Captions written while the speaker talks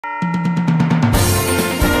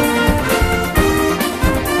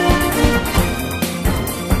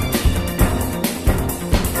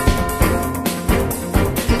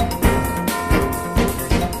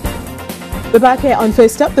We're back here on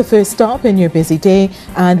First Up, the first stop in your busy day,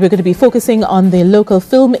 and we're going to be focusing on the local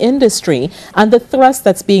film industry and the thrust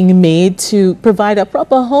that's being made to provide a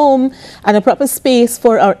proper home and a proper space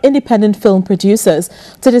for our independent film producers.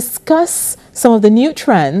 To discuss some of the new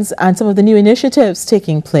trends and some of the new initiatives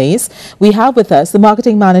taking place, we have with us the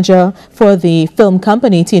marketing manager for the film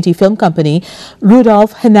company, T&T Film Co,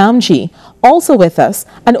 Rudolph Hanamji. Also with us,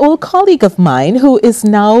 an old colleague of mine who is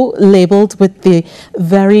now labeled with the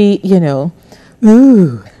very,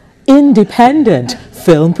 independent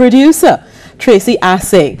film producer, Tracy.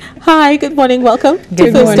 Hi, good morning, welcome.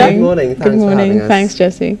 Good morning. Good morning. Good morning. Thanks,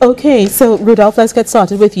 Jessie. Okay, so Rudolph, let's get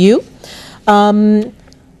started with you.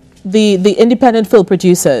 The independent film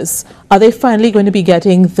producers, are they finally going to be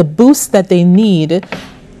getting the boost that they need?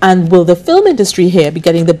 And will the film industry here be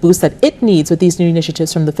getting the boost that it needs with these new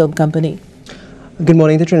initiatives from the film company? Good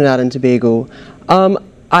morning to Trinidad and Tobago.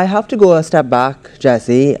 I have to go a step back,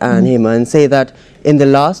 Jessie and Hema, and say that in the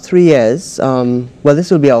last 3 years, well, this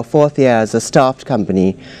will be our 4th year as a staffed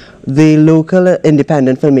company, the local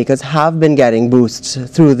independent filmmakers have been getting boosts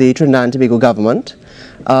through the Trinidad and Tobago government.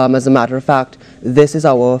 As a matter of fact, this is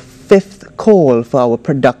our 5th call for our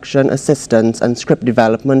production assistance and script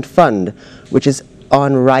development fund, which is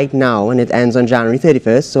on right now, and it ends on January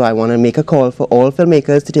 31st, so I want to make a call for all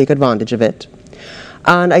filmmakers to take advantage of it.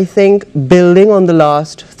 And I think building on the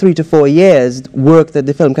last 3 to 4 years work that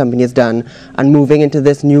the film company has done and moving into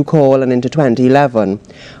this new call and into 2011,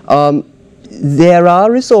 there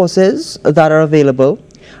are resources that are available,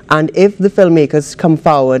 and if the filmmakers come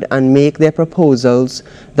forward and make their proposals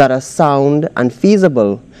that are sound and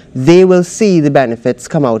feasible, they will see the benefits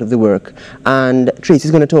come out of the work. And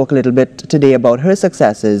Tracy's going to talk a little bit today about her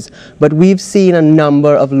successes, but we've seen a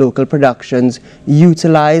number of local productions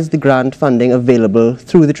utilize the grant funding available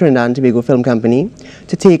through the Trinidad and Tobago Film Company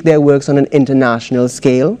to take their works on an international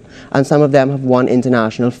scale, and some of them have won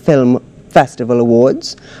international film festival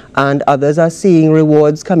awards, and others are seeing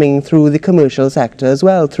rewards coming through the commercial sector as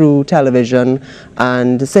well, through television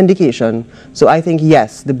and syndication. So I think,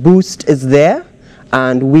 yes, the boost is there,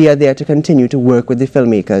 and we are there to continue to work with the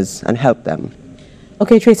filmmakers and help them.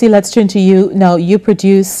 Okay, Tracy, let's turn to you. Now, you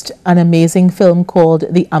produced an amazing film called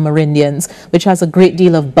The Amerindians, which has a great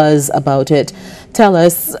deal of buzz about it. Tell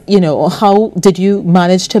us, how did you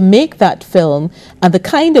manage to make that film and the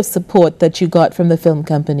kind of support that you got from the film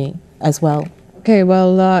company as well? Okay,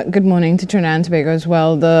 well, good morning to Trinidad and Tobago as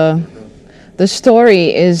well. The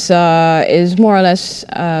story is more or less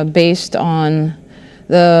based on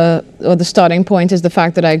the starting point is the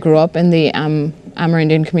fact that I grew up in the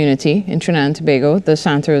Amerindian community in Trinidad and Tobago. The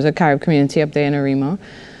Santa Rosa Carib community up there in Arima.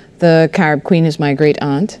 The Carib Queen is my great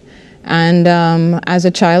aunt. And as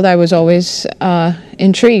a child, I was always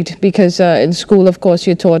intrigued because in school, of course,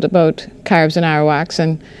 you're taught about Caribs and Arawaks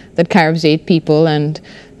and that Caribs ate people. And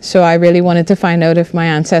so I really wanted to find out if my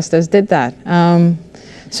ancestors did that.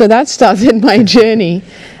 So that started my journey.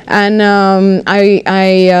 And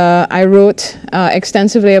I wrote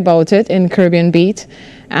extensively about it in Caribbean Beat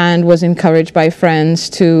and was encouraged by friends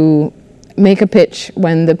to make a pitch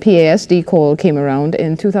when the PASD call came around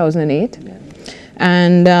in 2008. Yeah.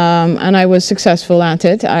 And I was successful at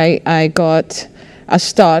it. I got a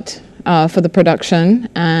start for the production,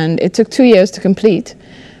 and it took 2 years to complete.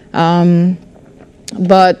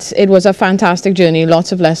 But it was a fantastic journey,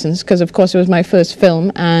 lots of lessons, because of course it was my first film,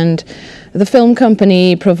 and the film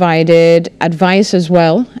company provided advice as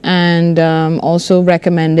well, and also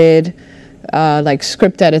recommended like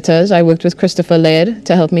script editors. I worked with Christopher Laird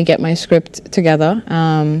to help me get my script together.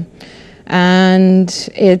 And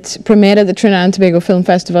it premiered at the Trinidad and Tobago Film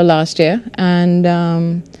Festival last year, and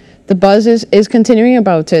the buzz is continuing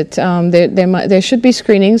about it. There should be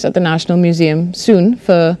screenings at the National Museum soon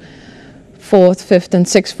for 4th, 5th, and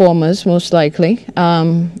 6th formers, most likely.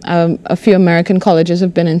 A few American colleges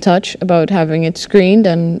have been in touch about having it screened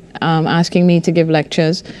and asking me to give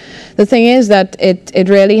lectures. The thing is that it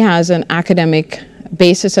really has an academic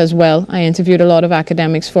basis as well. I interviewed a lot of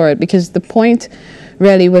academics for it because the point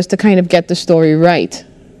really was to kind of get the story right.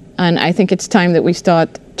 And I think it's time that we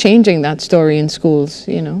start changing that story in schools,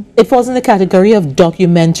 It falls in the category of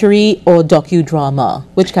documentary or docudrama.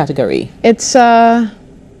 Which category? It's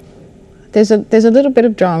there's a little bit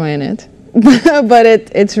of drama in it, but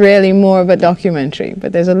it's really more of a documentary.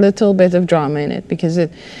 But there's a little bit of drama in it because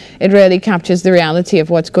it really captures the reality of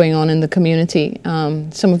what's going on in the community.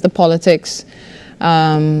 Some of the politics,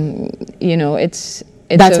 it's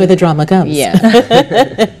that's where the drama comes. Yeah,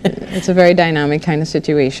 it's a very dynamic kind of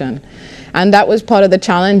situation, and that was part of the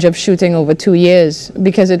challenge of shooting over 2 years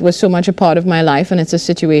because it was so much a part of my life, and it's a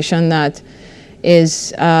situation that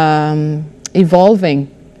is evolving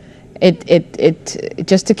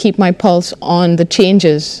just to keep my pulse on the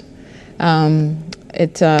changes,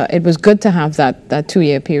 it was good to have that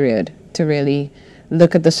 2-year period to really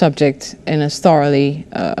look at the subject in as thoroughly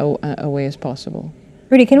a way as possible.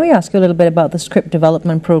 Rudy, can we ask you a little bit about the script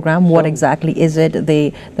development program? What exactly is it,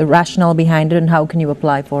 the rationale behind it, and how can you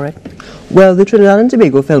apply for it? Well, the Trinidad and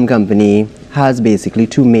Tobago Film Company has basically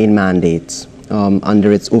 2 main mandates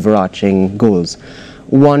under its overarching goals.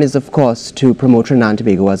 One is, of course, to promote Trinidad and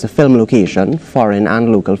Tobago as a film location, foreign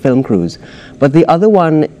and local film crews. But the other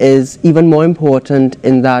one is even more important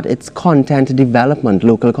in that it's content development,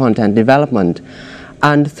 local content development.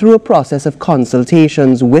 And through a process of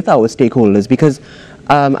consultations with our stakeholders, because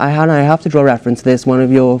I have to draw reference to this. One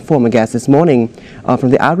of your former guests this morning from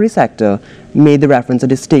the agri sector made the reference that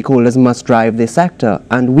the stakeholders must drive this sector,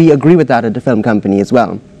 and we agree with that at the film company as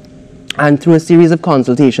well. And through a series of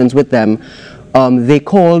consultations with them, they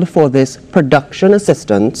called for this production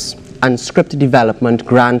assistance and script development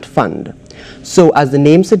grant fund. So as the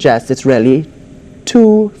name suggests, it's really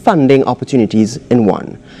 2 funding opportunities in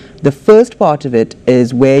one. The first part of it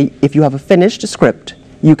is where if you have a finished script,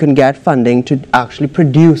 you can get funding to actually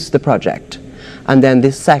produce the project. And then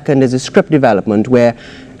the second is a script development where,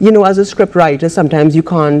 you know, as a script writer, sometimes you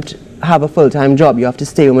can't have a full-time job. You have to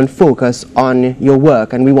stay home and focus on your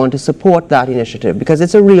work, and we want to support that initiative because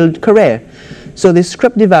it's a real career. So the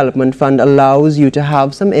script development fund allows you to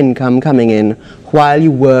have some income coming in while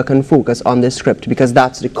you work and focus on this script, because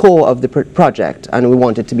that's the core of the project, and we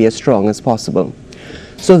want it to be as strong as possible.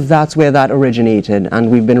 So that's where that originated,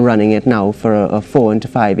 and we've been running it now for 4 to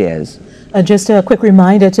 5 years. Just a quick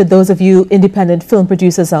reminder to those of you independent film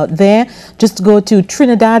producers out there, just go to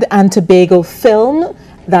Trinidad and Tobago Film.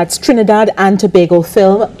 That's Trinidad and Tobago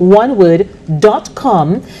Film, one word,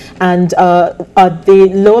 .com. And at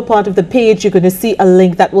the lower part of the page, you're going to see a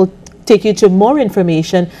link that will take you to more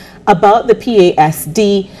information about the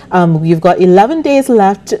PASD. You've got 11 days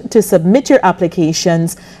left to submit your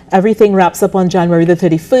applications. Everything wraps up on January the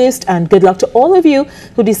 31st, and good luck to all of you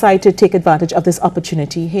who decide to take advantage of this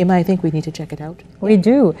opportunity. Hema, I think we need to check it out. We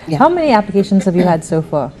do. Yeah. How many applications have you had so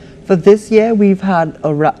far? For this year, we've had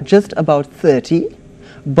just about 30,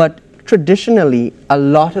 but traditionally, a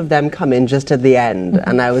lot of them come in just at the end.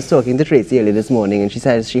 And I was talking to Tracy earlier this morning, and she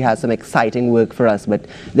says she has some exciting work for us. But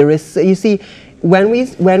there is, you see, when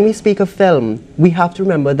we speak of film, we have to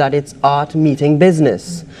remember that it's art meeting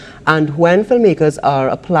business. And when filmmakers are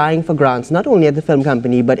applying for grants, not only at the film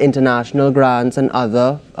company, but international grants and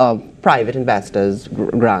other private investors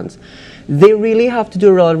grants, they really have to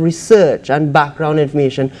do a lot of research and background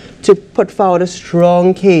information to put forward a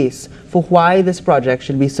strong case for why this project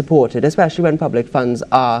should be supported, especially when public funds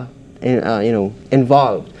are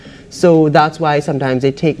involved. So that's why sometimes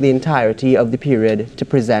they take the entirety of the period to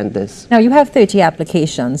present this. Now, you have 30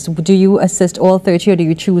 applications. Do you assist all 30, or do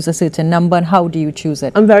you choose a certain number, and how do you choose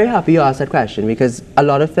it? I'm very happy you asked that question, because a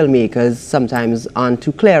lot of filmmakers sometimes aren't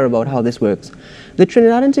too clear about how this works. The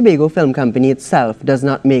Trinidad and Tobago Film Company itself does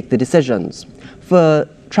not make the decisions. For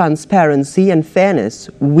transparency and fairness,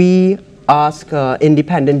 we ask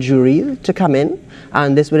independent jury to come in,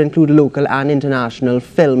 and this would include local and international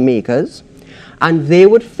filmmakers, and they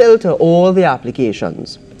would filter all the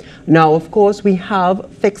applications. Now, of course, we have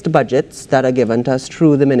fixed budgets that are given to us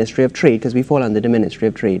through the Ministry of Trade, because we fall under the Ministry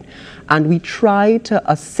of Trade, and we try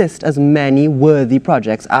to assist as many worthy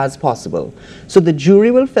projects as possible. So the jury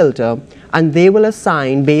will filter, and they will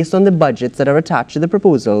assign, based on the budgets that are attached to the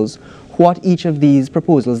proposals, what each of these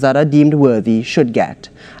proposals that are deemed worthy should get.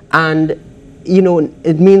 And, you know,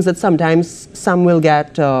 it means that sometimes some will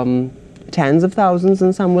get tens of thousands,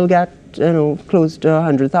 and some will get, you know, close to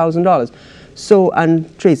 $100,000. So,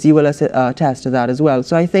 and Tracy will attest to that as well.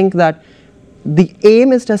 So I think that the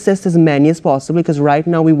aim is to assist as many as possible, because right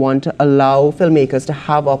now we want to allow filmmakers to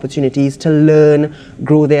have opportunities to learn,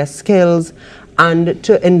 grow their skills, and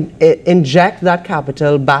to inject that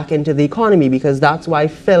capital back into the economy, because that's why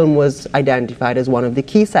film was identified as one of the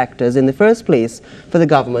key sectors in the first place for the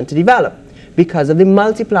government to develop, because of the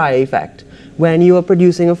multiplier effect. When you are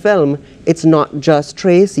producing a film, it's not just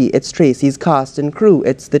Tracy, it's Tracy's cast and crew,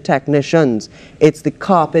 it's the technicians, it's the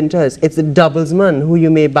carpenters, it's the doublesman who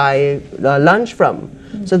you may buy lunch from.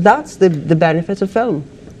 So that's the benefit of film.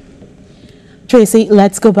 Tracy,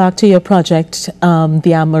 let's go back to your project,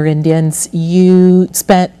 the Amerindians. You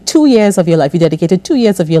spent 2 years of your life, you dedicated 2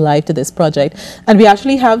 years of your life to this project, and we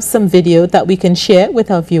actually have some video that we can share with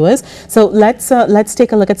our viewers. So let's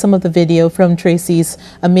take a look at some of the video from Tracy's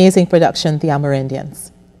amazing production, the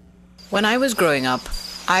Amerindians. When I was growing up,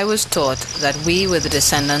 I was taught that we were the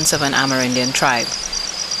descendants of an Amerindian tribe.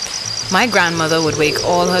 My grandmother would wake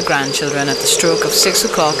all her grandchildren at the stroke of 6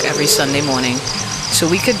 o'clock every Sunday morning so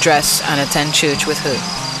we could dress and attend church with her.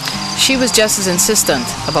 She was just as insistent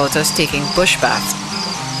about us taking bush baths.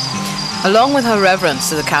 Along with her reverence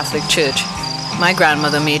to the Catholic Church, my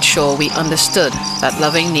grandmother made sure we understood that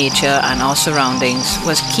loving nature and our surroundings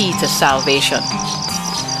was key to salvation.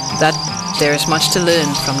 That there is much to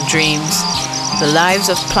learn from dreams, the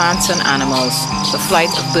lives of plants and animals, the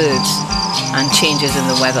flight of birds, and changes in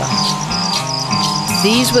the weather.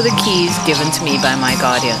 These were the keys given to me by my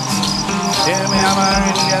guardians.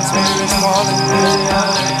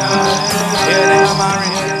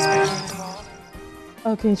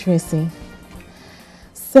 Okay, Tracy.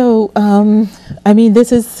 So, I mean,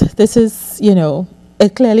 this is, you know,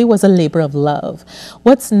 it clearly was a labor of love.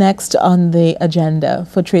 What's next on the agenda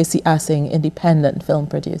for Tracy Assing, independent film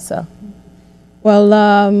producer? Well,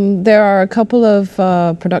 there are a couple of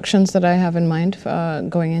productions that I have in mind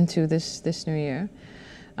going into this new year.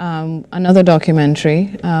 Another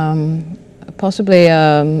documentary, possibly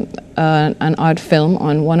an art film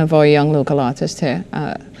on one of our young local artists here,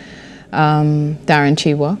 Darren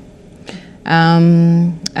Chiwa.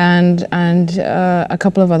 And a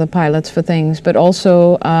couple of other pilots for things, but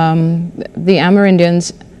also the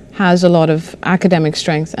Amerindians has a lot of academic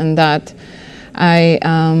strength, and that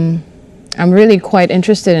I'm really quite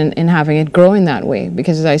interested in having it grow in that way,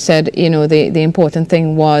 because as I said, you know, the important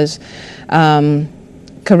thing was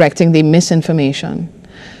correcting the misinformation.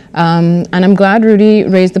 And I'm glad Rudy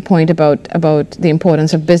raised the point about the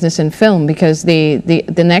importance of business in film, because the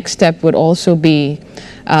next step would also be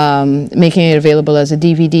making it available as a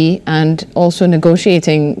DVD, and also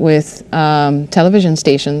negotiating with television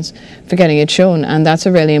stations for getting it shown. And that's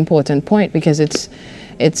a really important point, because it's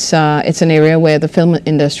an area where the film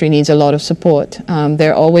industry needs a lot of support.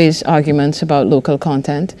 There are always arguments about local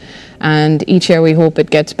content, and each year we hope it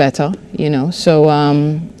gets better, you know. So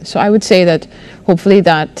I would say that hopefully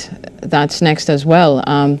that's next as well,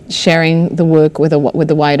 sharing the work with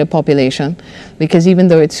the wider population, because even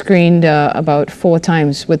though it's screened about 4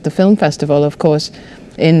 times with the film festival, of course,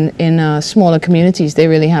 in smaller communities, they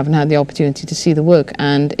really haven't had the opportunity to see the work.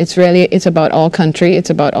 And it's about our country,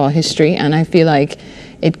 it's about our history, and I feel like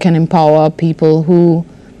it can empower people who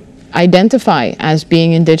identify as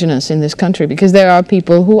being indigenous in this country, because there are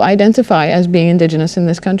people who identify as being indigenous in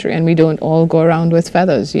this country, and we don't all go around with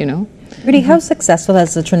feathers, you know. Rudy, how successful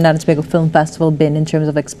has the Trinidad and Tobago Film Festival been in terms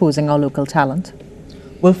of exposing our local talent?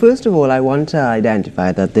 Well, first of all, I want to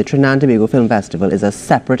identify that the Trinidad and Tobago Film Festival is a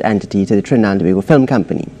separate entity to the Trinidad and Tobago Film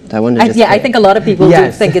Company. I want to I think a lot of people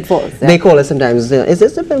do think it was. Yeah. They call us sometimes, is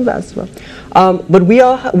this a film festival? But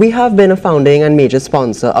we have been a founding and major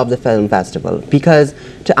sponsor of the film festival, because,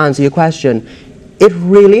 to answer your question, it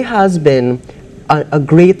really has been a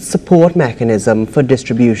great support mechanism for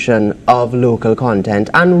distribution of local content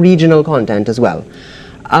and regional content as well.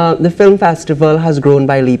 The film festival has grown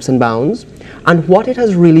by leaps and bounds, and what it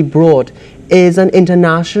has really brought is an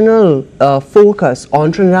international focus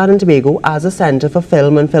on Trinidad and Tobago as a center for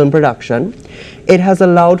film and film production. It has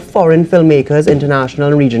allowed foreign filmmakers, international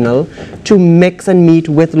and regional, to mix and meet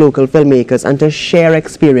with local filmmakers and to share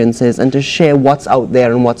experiences and to share what's out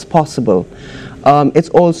there and what's possible. It's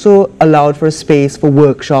also allowed for a space for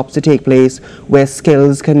workshops to take place where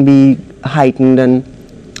skills can be heightened and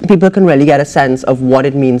people can really get a sense of what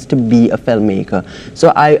it means to be a filmmaker.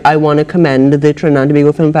 So I want to commend the Trinidad and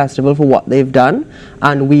Tobago Film Festival for what they've done,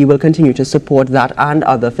 and we will continue to support that and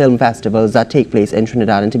other film festivals that take place in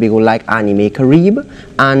Trinidad and Tobago, like Anime Carib,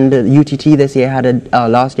 and UTT this year had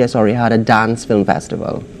last year had a dance film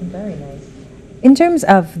festival. Very nice. In terms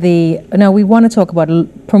of now we want to talk about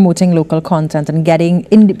promoting local content and getting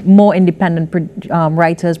more independent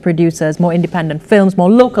writers, producers, more independent films, more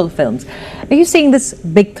local films. Are you seeing this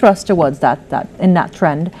big thrust towards that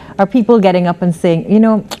trend? Are people getting up and saying, you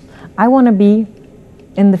know, I want to be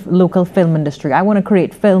in the local film industry. I want to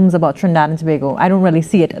create films about Trinidad and Tobago. I don't really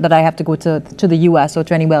see it that I have to go to the US or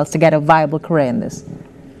to anywhere else to get a viable career in this.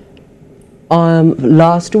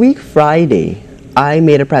 Last week, Friday, I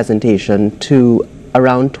made a presentation to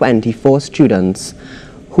around 24 students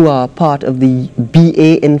who are part of the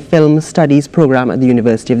BA in Film Studies program at the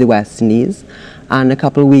University of the West Indies. And a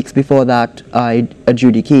couple of weeks before that, I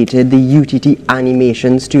adjudicated the UTT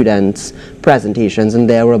animation students' presentations, and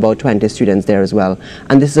there were about 20 students there as well.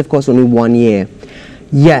 And this is, of course, only 1 year.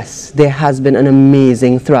 Yes, there has been an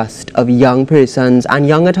amazing thrust of young persons and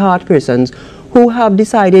young at heart persons who have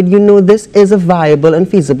decided, you know, this is a viable and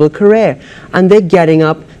feasible career. And they're getting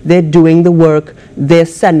up, they're doing the work, they're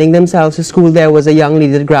sending themselves to school. There was a young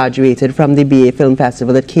lady that graduated from the BA Film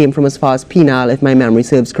Festival that came from as far as Penal, if my memory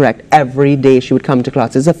serves correct. Every day she would come to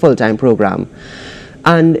class. It's a full-time program.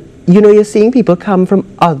 And, you know, you're seeing people come from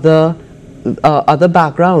other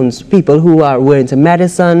backgrounds, people who were into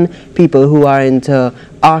medicine, people who are into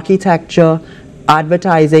architecture,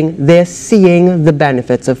 advertising. They're seeing the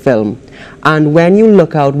benefits of film. And when you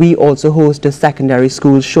look out, we also host a secondary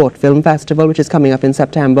school short film festival, which is coming up in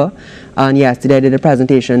September. And yesterday I did a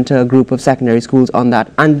presentation to a group of secondary schools on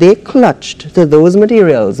that. And they clutched to those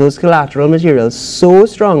materials, those collateral materials, so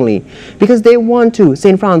strongly because they want to.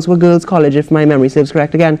 St. Francois Girls College, if my memory serves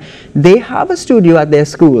correct again, they have a studio at their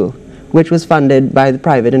school, which was funded by the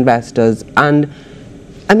private investors. And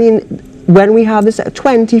I mean, when we have this,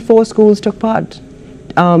 24 schools took part.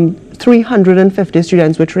 350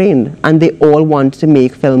 students were trained, and they all want to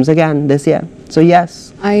make films again this year. So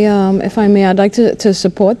yes. If I may, I'd like to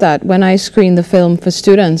support that. When I screen the film for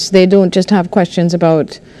students, they don't just have questions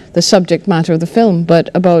about the subject matter of the film, but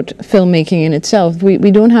about filmmaking in itself. We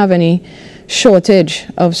don't have any shortage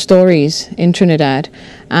of stories in Trinidad,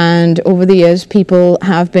 and over the years people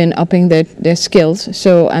have been upping their skills,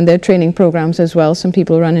 and their training programs as well. Some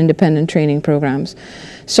people run independent training programs.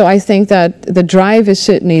 So I think that the drive is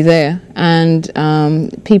certainly there, and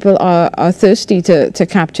people are thirsty to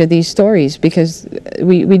capture these stories, because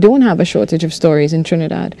we don't have a shortage of stories in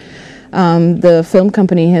Trinidad. The film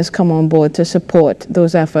company has come on board to support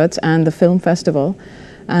those efforts and the film festival,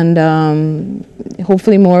 and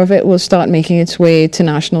hopefully more of it will start making its way to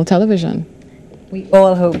national television. We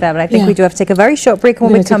all hope that, but I think we do have to take a very short break.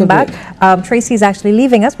 When we come back, Tracy is actually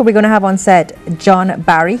leaving us, but we're going to have on set John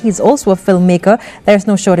Barry. He's also a filmmaker. There's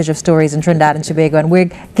no shortage of stories in Trinidad and Tobago, and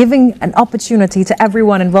we're giving an opportunity to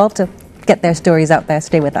everyone involved to get their stories out there.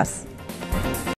 Stay with us.